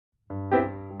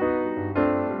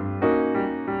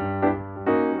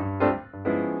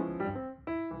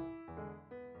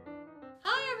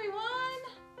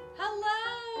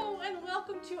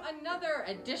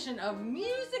another edition of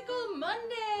Musical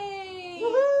Monday.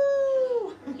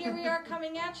 Woohoo! Here we are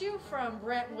coming at you from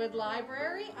Brentwood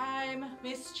Library. I'm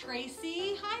Miss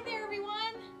Tracy. Hi there,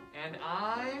 everyone. And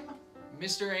I'm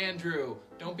Mr. Andrew.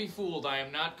 Don't be fooled, I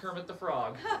am not Kermit the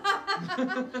Frog.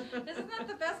 Isn't that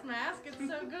the best mask? It's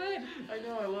so good. I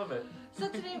know, I love it. So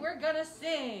today we're gonna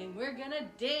sing, we're gonna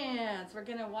dance, we're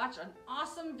gonna watch an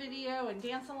awesome video and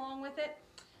dance along with it.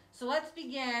 So let's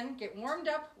begin, get warmed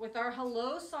up with our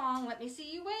hello song. Let me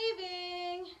see you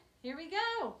waving. Here we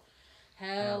go.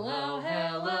 Hello,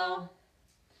 hello.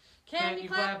 Can you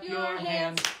clap your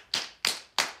hands?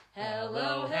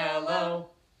 Hello, hello.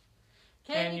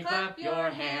 Can you clap your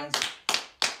hands?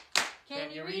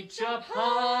 Can you reach up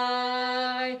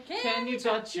high? Can you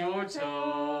touch your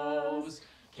toes?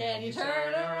 Can you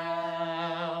turn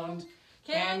around?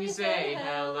 Can you say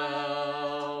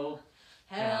hello?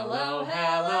 Hello,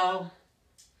 hello.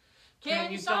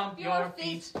 Can you stomp your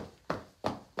feet?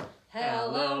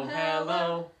 Hello,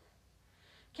 hello.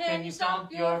 Can you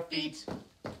stomp your feet?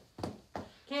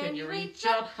 Can you reach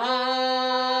up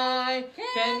high?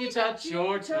 Can you touch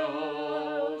your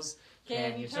toes?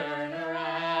 Can you turn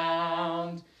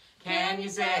around? Can you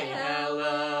say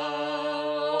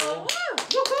hello?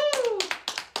 Woohoo!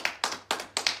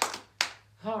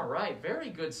 All right, very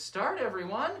good start,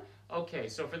 everyone. Okay,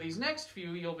 so for these next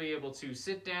few, you'll be able to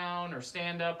sit down or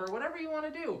stand up or whatever you want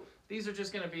to do. These are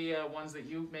just going to be ones that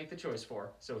you make the choice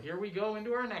for. So here we go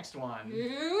into our next one.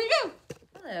 Here we go.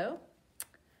 Hello.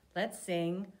 Let's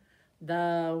sing.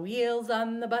 The wheels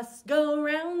on the bus go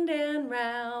round and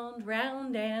round,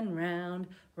 round and round,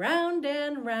 round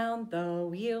and round. The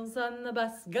wheels on the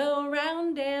bus go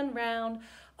round and round,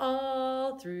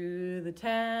 all through the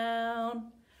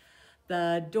town.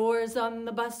 The doors on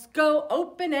the bus go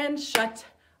open and shut,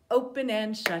 open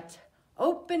and shut,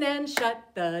 open and shut.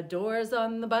 The doors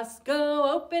on the bus go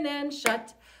open and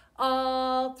shut,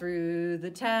 all through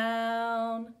the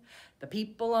town. The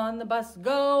people on the bus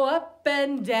go up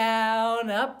and down,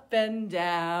 up and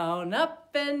down,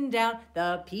 up and down.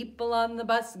 The people on the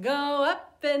bus go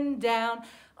up and down,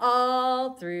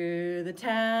 all through the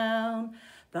town.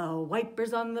 The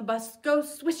wipers on the bus go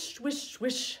swish, swish,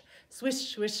 swish, swish,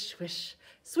 swish, swish,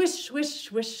 swish, swish,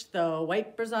 swish. The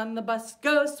wipers on the bus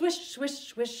go swish, swish,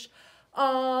 swish,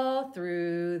 all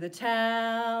through the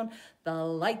town. The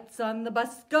lights on the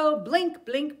bus go blink,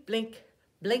 blink, blink,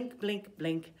 blink, blink,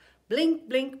 blink, blink,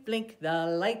 blink, blink. The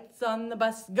lights on the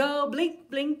bus go blink,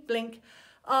 blink, blink,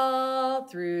 all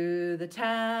through the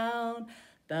town.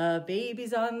 The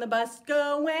babies on the bus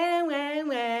go wah, wah,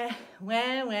 wah,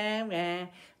 wah, wah, wah,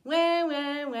 wah,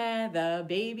 wah, wah. The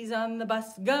babies on the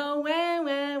bus go wah,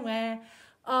 wah, wah,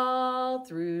 all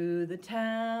through the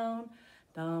town.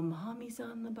 The mommies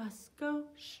on the bus go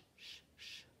shh, shh,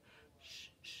 shh, shh,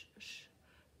 shh, shh,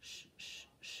 shh, shh,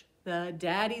 shh. The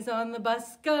daddies on the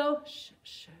bus go shh,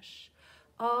 shh, shh,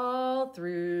 all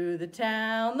through the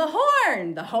town. The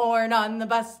horn on the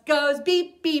bus goes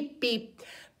beep, beep, beep,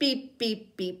 beep,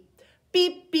 beep, beep,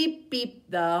 beep, beep, beep.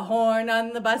 The horn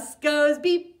on the bus goes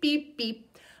beep, beep,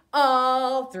 beep,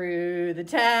 all through the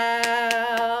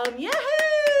town. Yahoo!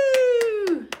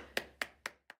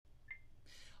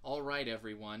 All right,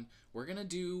 everyone. We're going to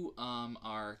do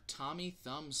our Tommy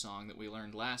Thumb song that we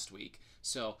learned last week.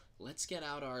 So let's get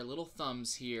out our little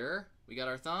thumbs here. We got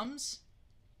our thumbs?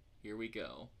 Here we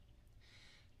go.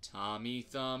 Tommy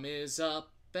Thumb is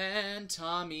up and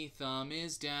Tommy Thumb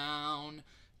is down.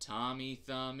 Tommy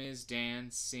Thumb is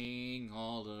dancing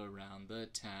all around the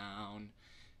town.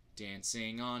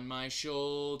 Dancing on my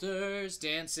shoulders,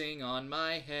 dancing on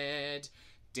my head,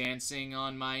 dancing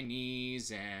on my knees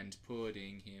and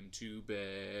putting him to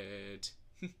bed.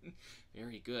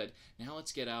 Very good. Now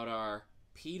let's get out our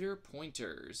Peter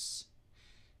Pointers.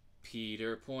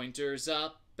 Peter Pointer's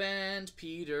up and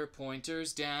Peter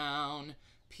Pointer's down.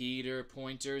 Peter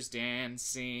Pointer's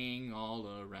dancing all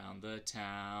around the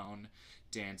town.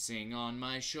 Dancing on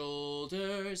my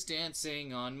shoulders,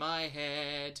 dancing on my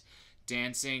head,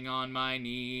 dancing on my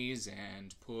knees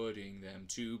and putting them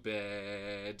to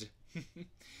bed.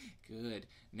 Good.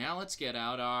 Now let's get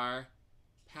out our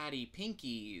Patty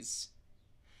Pinkies.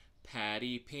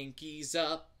 Patty Pinkies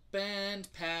up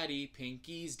and Patty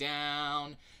Pinkies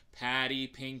down. Patty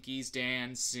Pinkies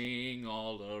dancing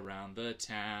all around the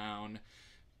town.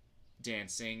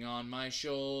 Dancing on my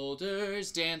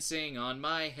shoulders, dancing on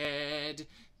my head,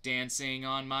 dancing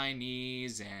on my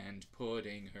knees and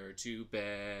putting her to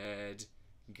bed.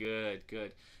 Good,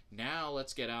 good. Now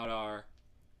let's get out our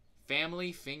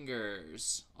family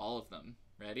fingers. All of them.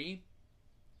 Ready?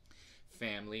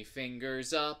 Family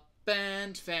fingers up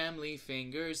and family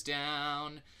fingers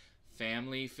down.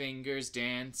 Family fingers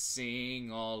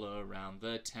dancing all around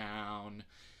the town.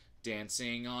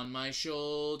 Dancing on my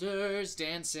shoulders,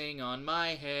 dancing on my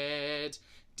head,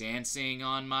 dancing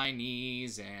on my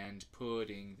knees and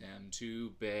putting them to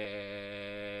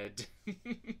bed.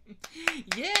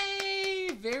 Yay!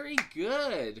 Very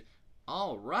good.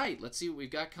 All right, let's see what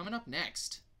we've got coming up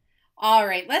next. All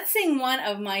right, let's sing one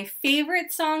of my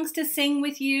favorite songs to sing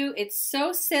with you. It's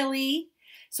so silly.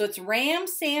 So it's Ram,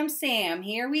 Sam, Sam.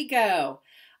 Here we go.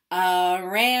 A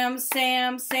ram,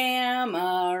 Sam, Sam,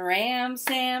 a ram,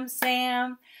 Sam,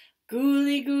 Sam.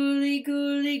 Gooly, gooly,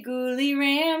 gooly, gooly,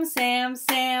 ram, Sam,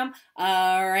 Sam.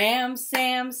 A ram,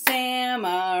 Sam, Sam,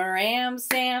 a ram,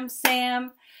 Sam,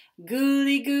 Sam.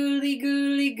 Gooly, gooly,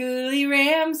 gooly, gooly,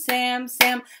 ram, Sam,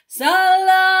 Sam.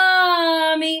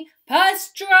 Salami,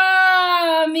 pastrami.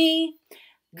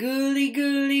 Gooly,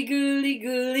 gooly, gooly,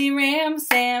 gooly, ram,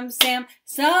 Sam, Sam.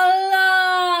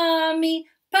 Salami,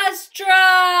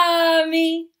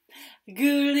 pastrami.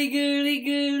 Gooly, gooly,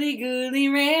 gooly, gooly,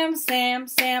 ram, Sam,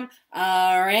 Sam.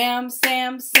 A ram,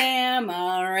 Sam, Sam,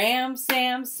 a ram,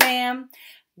 Sam, Sam.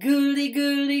 Gooly,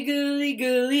 gooly, gooly,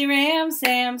 gooly, ram,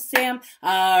 Sam, Sam.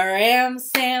 A ram,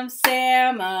 Sam,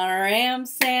 Sam, a ram,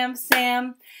 Sam,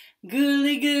 Sam.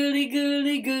 Gooly, gooly,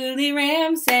 gooly, gooly,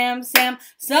 ram, Sam, Sam.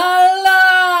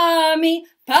 Salami,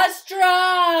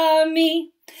 pastrami.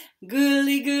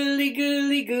 Gooly, gooly,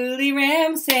 gooly, gooly,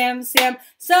 ram, Sam, Sam.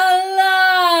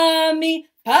 Salami,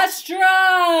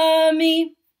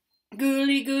 pastrami.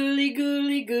 Gooly, gooly,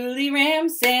 gooly, gooly, ram,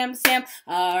 Sam, Sam.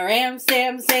 A ram,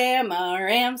 Sam, Sam, a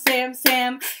ram, Sam,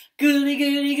 Sam. Gooly,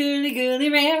 gooly, gooly, gooly,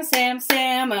 ram, Sam,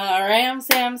 Sam. A ram,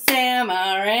 Sam, Sam,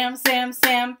 a ram, Sam,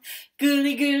 Sam.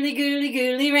 Gooly, gooly, gooly,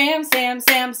 gooly, ram, Sam,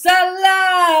 Sam.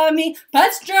 Salami,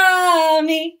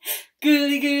 pastrami.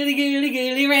 Gooly, gooly, gooly,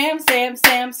 gooly, ram, Sam,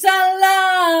 Sam.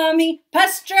 Salami,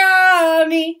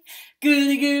 pastrami.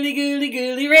 Gooly, gooly, gooly,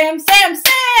 gooly, ram, Sam,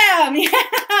 Sam.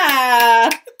 Yeah!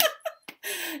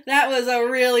 That was a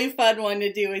really fun one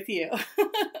to do with you.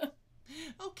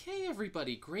 Okay,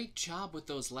 everybody, great job with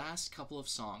those last couple of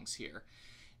songs here.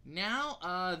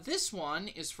 Now, this one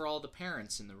is for all the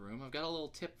parents in the room. I've got a little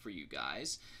tip for you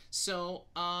guys. So,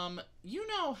 you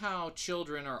know how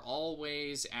children are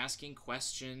always asking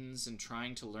questions and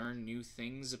trying to learn new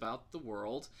things about the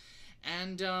world.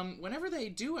 And whenever they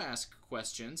do ask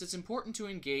questions, it's important to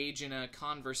engage in a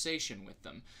conversation with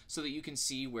them so that you can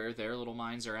see where their little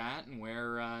minds are at and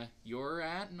where you're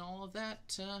at and all of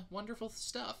that wonderful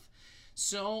stuff.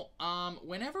 So,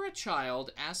 whenever a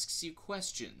child asks you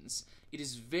questions, it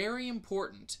is very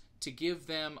important to give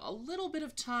them a little bit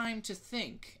of time to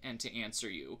think and to answer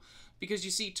you. Because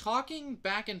you see, talking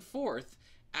back and forth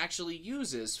actually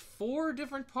uses 4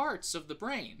 different parts of the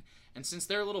brain. And since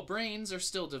their little brains are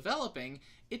still developing,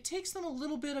 it takes them a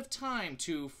little bit of time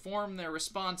to form their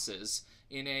responses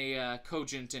in a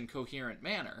cogent and coherent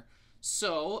manner.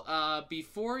 So,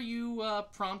 before you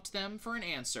prompt them for an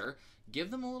answer,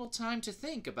 give them a little time to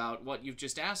think about what you've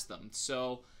just asked them.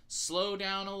 So, slow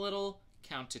down a little,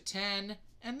 count to 10,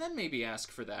 and then maybe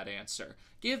ask for that answer.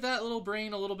 Give that little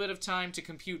brain a little bit of time to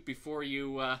compute before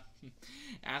you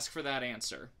ask for that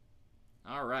answer.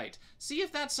 All right. See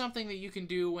if that's something that you can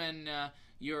do when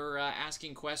you're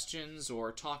asking questions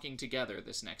or talking together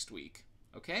this next week.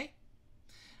 Okay?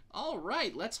 All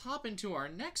right, let's hop into our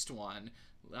next one.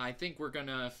 I think we're going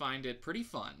to find it pretty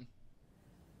fun.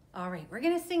 All right, we're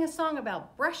going to sing a song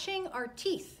about brushing our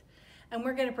teeth. And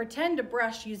we're going to pretend to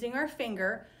brush using our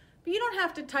finger, but you don't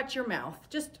have to touch your mouth.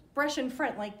 Just brush in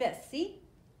front like this, see?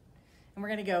 And we're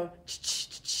going to go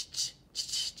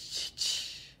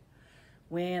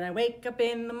when I wake up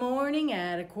in the morning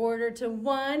at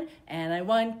 1:45 and I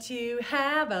want to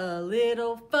have a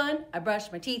little fun, I brush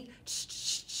my teeth.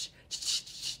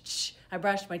 I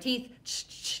brush my teeth.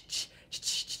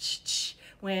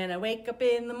 When I wake up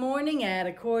in the morning at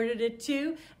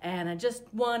 1:45 and I just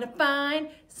want to find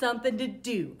something to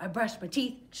do, I brush my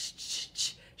teeth.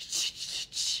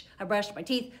 I brush my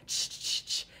teeth.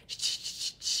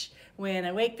 When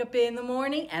I wake up in the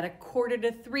morning at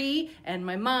 2:45 and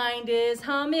my mind is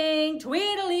humming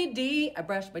tweedledee, I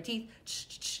brush my teeth.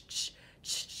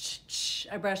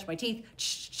 I brush my teeth.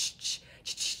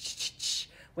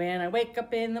 When I wake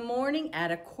up in the morning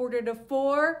at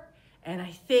 3:45 and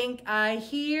I think I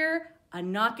hear a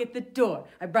knock at the door,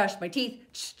 I brush my teeth.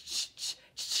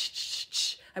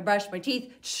 I brush my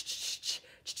teeth.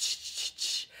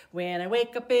 When I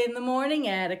wake up in the morning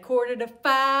at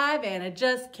 4:45 and I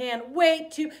just can't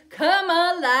wait to come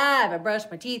alive, I brush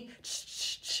my teeth.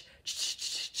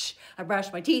 I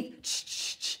brush my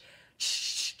teeth.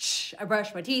 I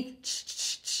brush my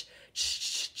teeth.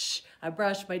 I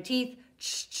brush my teeth.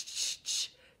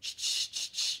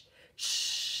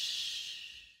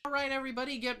 right,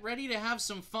 everybody, get ready to have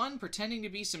some fun pretending to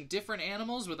be some different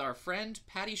animals with our friend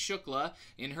Patty Shukla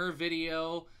in her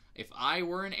video, If I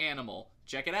Were an Animal.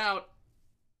 Check it out.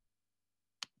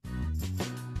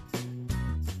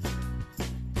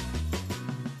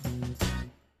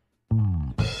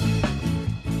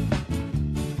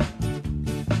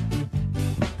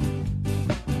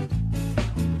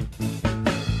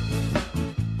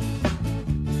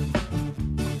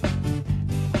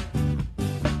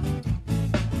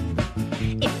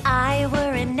 If I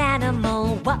were an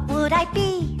animal, what would I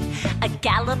be? A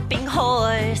galloping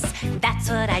horse, that's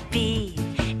what I'd be.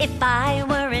 If I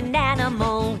were an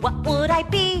animal, what would I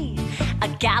be? A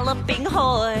galloping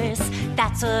horse,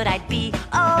 that's what I'd be.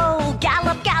 Oh,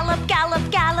 gallop, gallop,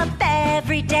 gallop, gallop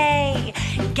every day.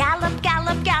 Gallop,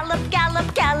 gallop, gallop,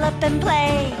 gallop, gallop and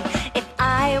play. If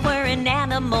I were an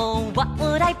animal, what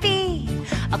would I be?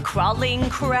 A crawling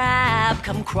crab,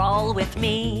 come crawl with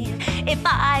me. If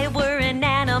I were an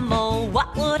animal,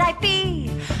 what would I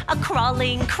be? A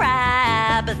crawling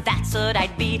crab, that's what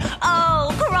I'd be.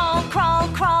 Oh, crawl, crawl,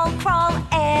 crawl, crawl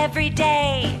every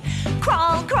day.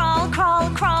 Crawl, crawl, crawl,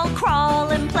 crawl, crawl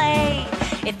and play.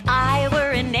 If I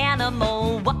were an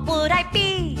animal, what would I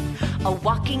be? A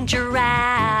walking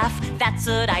giraffe, that's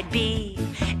what I'd be.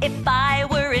 If I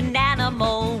were an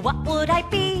animal, what would I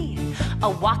be? A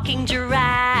walking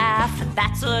giraffe,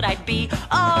 that's what I'd be.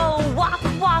 Oh, walk,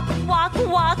 walk, walk,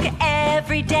 walk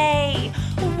every day.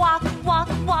 Walk, walk,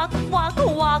 walk, walk,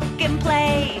 walk and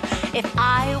play. If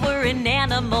I were an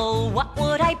animal, what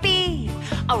would I be?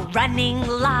 A running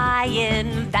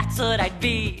lion, that's what I'd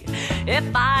be. If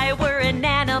I were an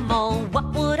animal,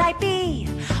 what would I be?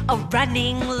 A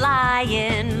running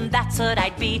lion, that's what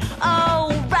I'd be.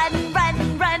 Oh, run,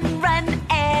 run, run, run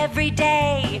every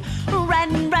day.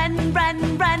 Run, run,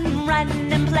 run, run, run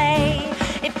and play.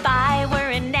 If I were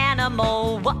an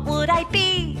animal, what would I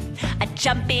be? A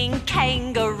jumping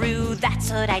kangaroo,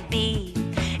 that's what I'd be.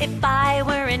 If I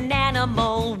were an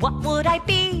animal, what would I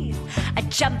be? A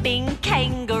jumping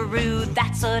kangaroo,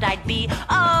 that's what I'd be.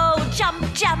 Oh,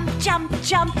 jump, jump, jump,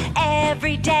 jump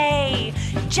every day.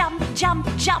 Jump, jump,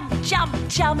 jump, jump,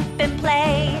 jump and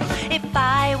play. If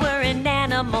I were an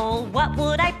animal, what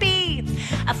would I be?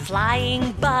 A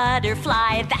flying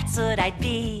butterfly, that's what I'd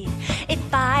be.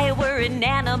 If I were an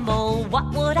animal,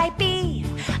 what would I be?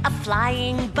 A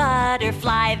flying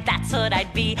butterfly, that's what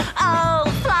I'd be. Oh,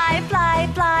 fly, fly,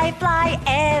 fly, fly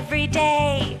every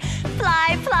day.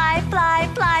 Fly, fly, fly,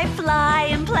 fly, fly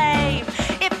and play.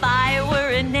 If I were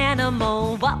an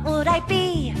animal, what would I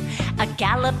be? A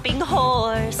galloping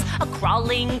horse, a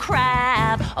crawling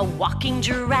crab, a walking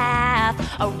giraffe,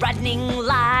 a running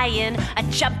lion, a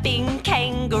jumping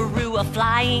kangaroo, a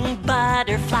flying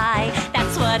butterfly,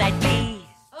 that's what I'd be.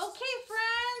 Okay,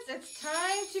 friends, it's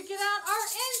time to get out our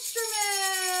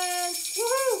instruments.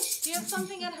 Woohoo! Do you have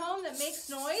something at home that makes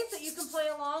noise that you can play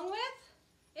along with?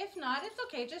 If not, it's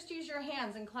okay. Just use your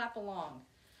hands and clap along.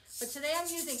 But today I'm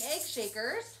using egg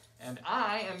shakers. And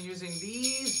I am using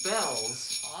these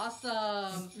bells.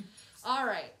 Awesome. All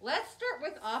right, let's start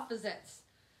with opposites.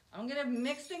 I'm going to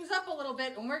mix things up a little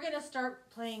bit, and we're going to start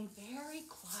playing very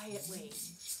quietly,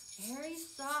 very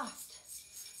soft.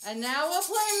 And now we'll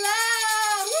play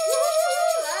loud.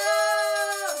 Woo!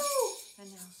 Loud.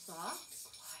 And now soft,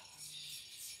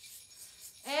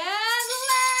 quiet. And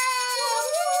loud.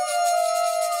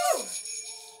 Woo!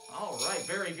 All right,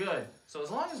 very good. So as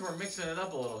long as we're mixing it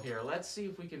up a little here, let's see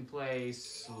if we can play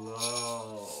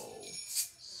slow.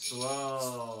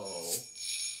 Slow.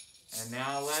 And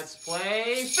now let's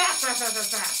play fast, fast, fast,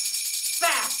 fast, fast.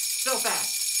 Fast, so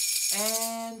fast.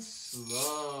 And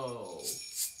slow.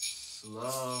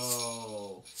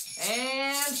 Slow.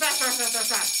 And fast, fast, fast, fast,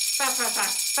 fast. Fast, fast,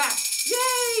 fast, fast.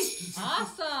 Yay!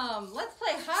 Awesome. Let's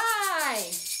play high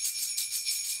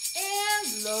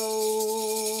and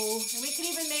low. And we can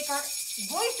even make our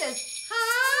voices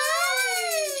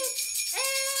high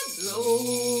and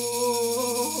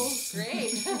low.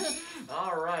 Great.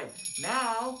 All right.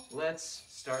 Now, let's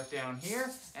start down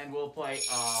here, and we'll play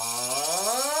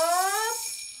up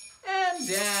and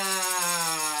down.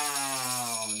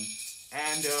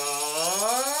 And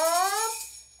up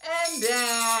and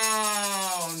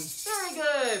down. Very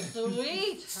good.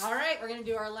 Sweet. All right, we're going to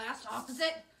do our last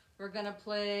opposite. We're going to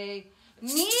play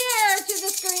near to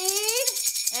the screen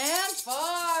and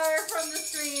far from the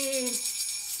screen.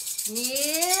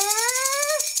 Near,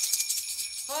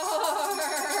 far.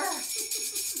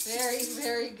 Very,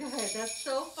 very good. That's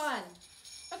so fun.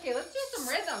 Okay, let's do some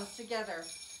rhythms together.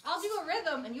 I'll do a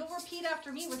rhythm and you'll repeat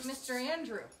after me with Mr.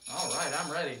 Andrew. All right,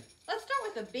 I'm ready. Let's start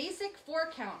with a basic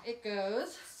 4 count. It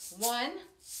goes 1,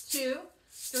 2,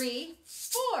 3,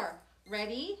 4.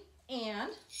 Ready?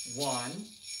 and 1,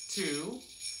 2,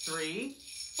 3,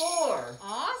 4.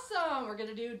 Awesome. We're going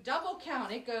to do double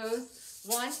count. It goes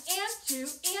 1 and 2 and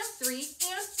 3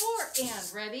 and 4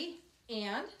 and. Ready?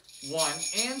 And 1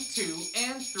 and 2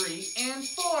 and 3 and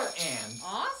 4 and.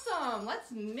 Awesome.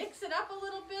 Let's mix it up a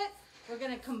little bit. We're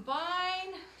going to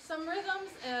combine some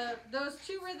rhythms, those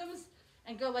two rhythms,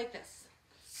 and go like this.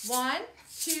 1,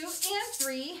 2 and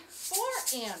 3, 4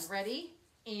 and. Ready?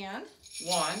 And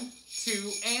 1,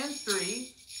 2 and 3,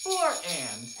 4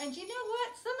 and. And you know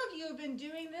what? Some of you have been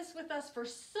doing this with us for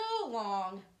so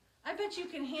long. I bet you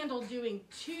can handle doing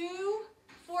 2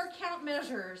 4-count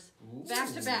measures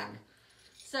back to back.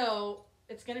 So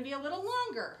it's going to be a little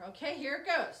longer. Okay, here it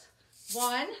goes.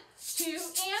 1, 2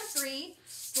 and 3,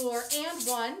 4 and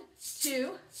 1,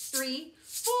 2, 3,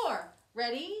 4.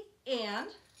 Ready? And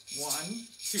 1,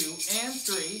 2 and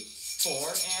 3,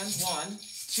 4 and 1,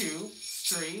 2,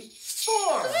 3,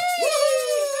 4. That is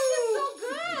so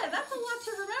good. That's a lot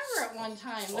to remember at one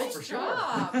time. Oh, Nice for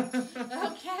job. sure.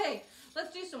 Okay,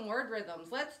 let's do some word rhythms.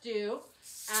 Let's do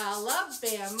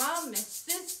Alabama,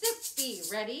 Mississippi.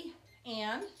 Ready?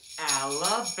 And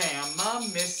Alabama,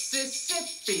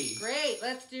 Mississippi. great.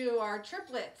 Let's do our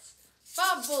triplets.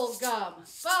 Bubble gum,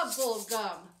 bubble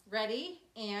gum. Ready?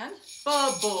 And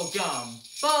Bubble gum,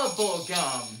 bubble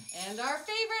gum. and our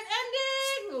favorite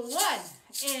ending. 1.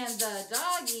 And the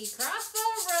doggy crossed the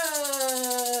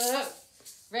road.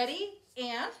 Ready?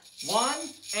 And 1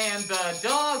 and the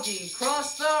doggy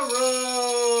crossed the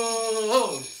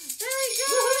road. very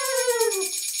good.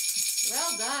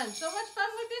 Well done. So much fun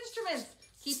with instruments.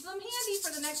 Keep them handy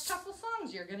for the next couple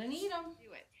songs. You're going to need them.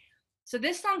 So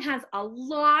this song has a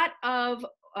lot of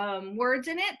words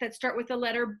in it that start with the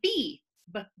letter B.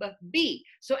 B.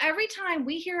 So every time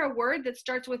we hear a word that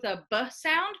starts with a B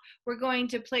sound, we're going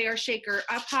to play our shaker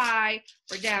up high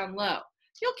or down low.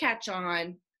 You'll catch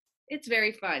on. It's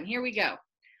very fun. Here we go.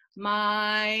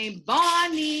 My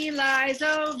Bonnie lies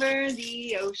over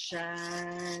the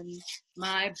ocean.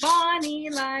 My Bonnie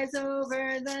lies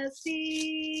over the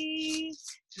sea.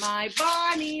 My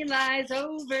Bonnie lies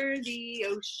over the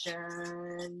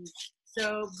ocean.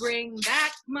 So bring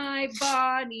back my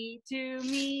Bonnie to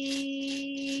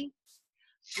me.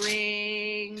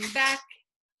 Bring back,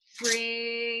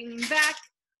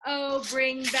 oh,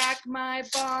 bring back my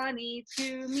Bonnie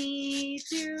to me,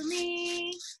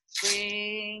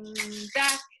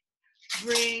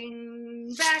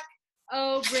 Bring back,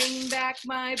 oh, bring back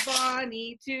my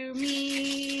Bonnie to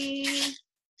me.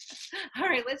 All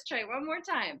right, let's try one more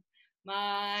time.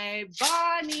 My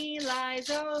Bonnie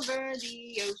lies over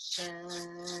the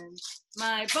ocean.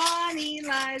 My Bonnie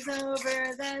lies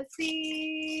over the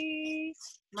sea.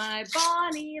 My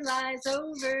Bonnie lies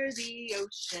over the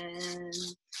ocean.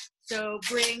 So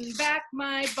bring back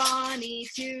my Bonnie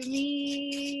to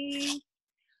me.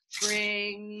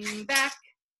 Bring back,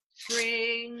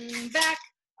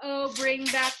 oh, bring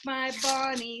back my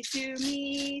Bonnie to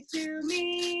me,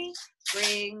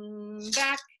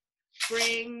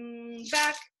 Bring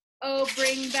back, oh,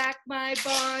 bring back my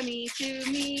Bonnie to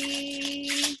me.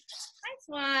 Nice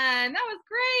one. That was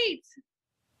great.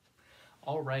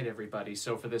 All right, everybody.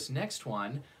 So for this next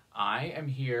one, I am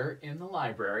here in the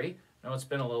library. I know it's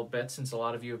been a little bit since a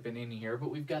lot of you have been in here, but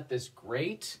we've got this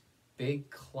great big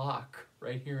clock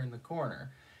right here in the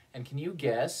corner. And can you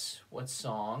guess what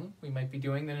song we might be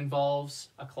doing that involves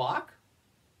a clock?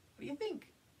 What do you think?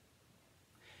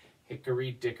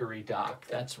 Hickory Dickory Dock.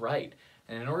 That's right.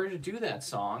 And in order to do that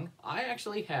song, I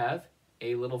actually have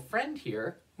a little friend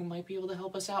here who might be able to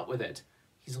help us out with it.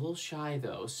 He's a little shy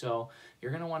though, so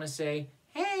you're going to want to say,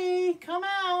 "Hey, come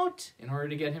out," in order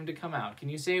to get him to come out. Can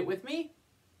you say it with me?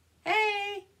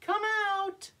 Hey, come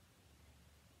out.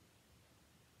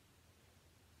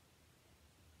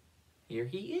 Here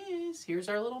he is. Here's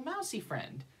our little mousy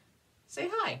friend. Say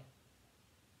hi.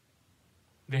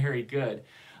 Very good.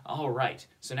 All right,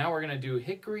 so now we're going to do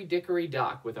Hickory Dickory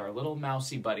Dock with our little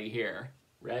mousy buddy here.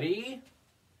 Ready?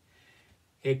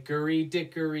 Hickory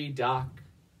Dickory Dock,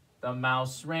 the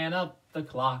mouse ran up the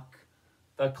clock.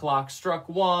 The clock struck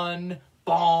 1,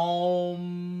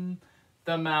 boom.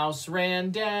 The mouse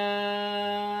ran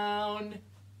down.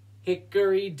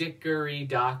 Hickory Dickory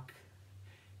Dock,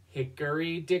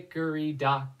 Hickory Dickory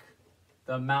Dock,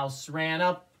 the mouse ran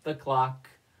up the clock.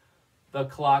 The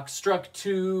clock struck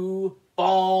 2,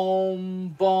 boom,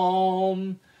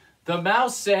 boom. The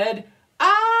mouse said,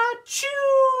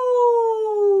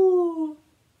 "Achoo!"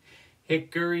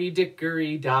 Hickory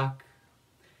Dickory Dock,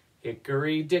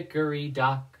 Hickory Dickory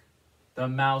Dock, the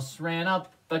mouse ran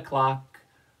up the clock.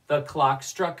 The clock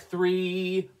struck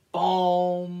 3,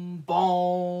 boom,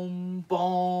 boom,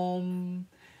 boom.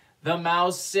 The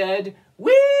mouse said,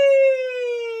 "Whee!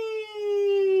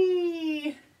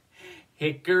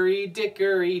 Hickory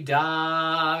dickory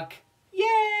dock.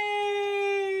 Yay!"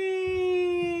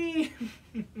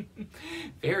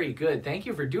 Very good. Thank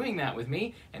you for doing that with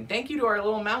me. And thank you to our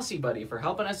little mousy buddy for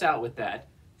helping us out with that.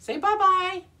 Say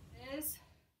bye-bye.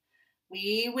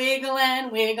 We wiggle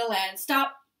and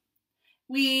stop.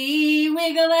 We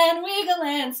wiggle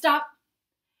and stop.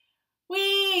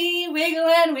 We wiggle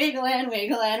and wiggle and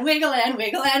wiggle and wiggle and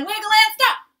wiggle and wiggle and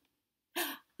stop.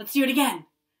 Let's do it again.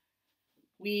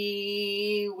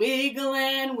 We wiggle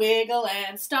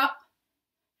and stop.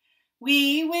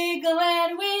 We wiggle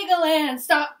and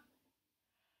stop.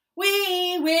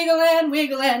 We wiggle and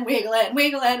wiggle and wiggle and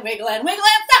wiggle and wiggle and wiggle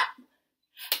and stop.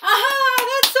 Aha,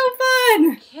 that's so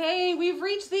fun. Okay, we've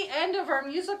reached the end of our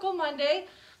Musical Monday.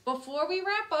 Before we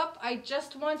wrap up, I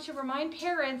just want to remind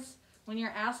parents, when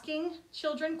you're asking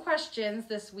children questions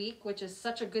this week, which is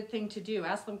such a good thing to do,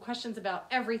 ask them questions about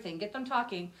everything, get them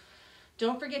talking.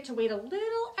 Don't forget to wait a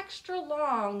little extra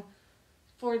long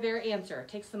for their answer. It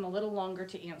takes them a little longer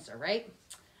to answer, right?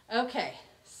 Okay,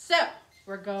 so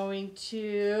we're going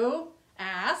to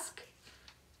ask,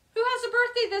 who has a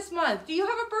birthday this month? Do you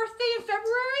have a birthday in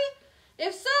February?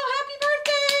 If so, happy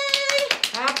birthday!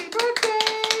 Happy birthday!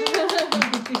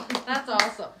 That's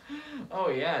awesome. Oh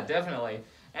yeah, definitely.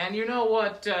 And you know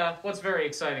what? What's very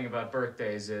exciting about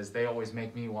birthdays is they always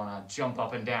make me want to jump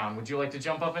up and down. Would you like to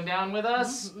jump up and down with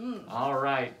us? Mm-hmm. All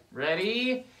right,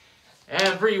 ready?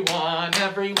 Everyone,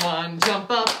 jump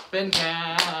up and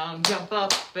down, jump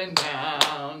up and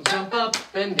down, jump up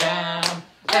and down.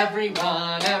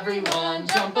 Everyone,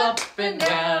 jump up and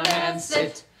down and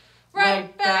sit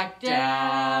right back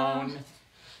down.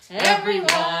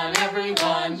 Everyone,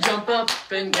 jump up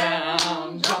and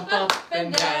down, jump up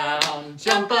and down,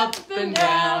 jump up and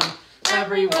down.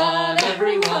 Everyone,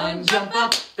 jump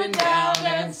up and down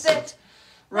and sit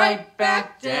right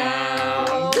back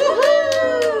down.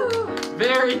 Woohoo!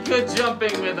 Very good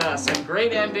jumping with us and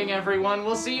great ending, everyone.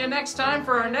 We'll see you next time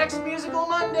for our next Musical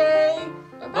Monday.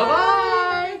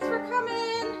 Bye-bye. Thanks for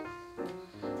coming.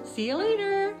 See you later.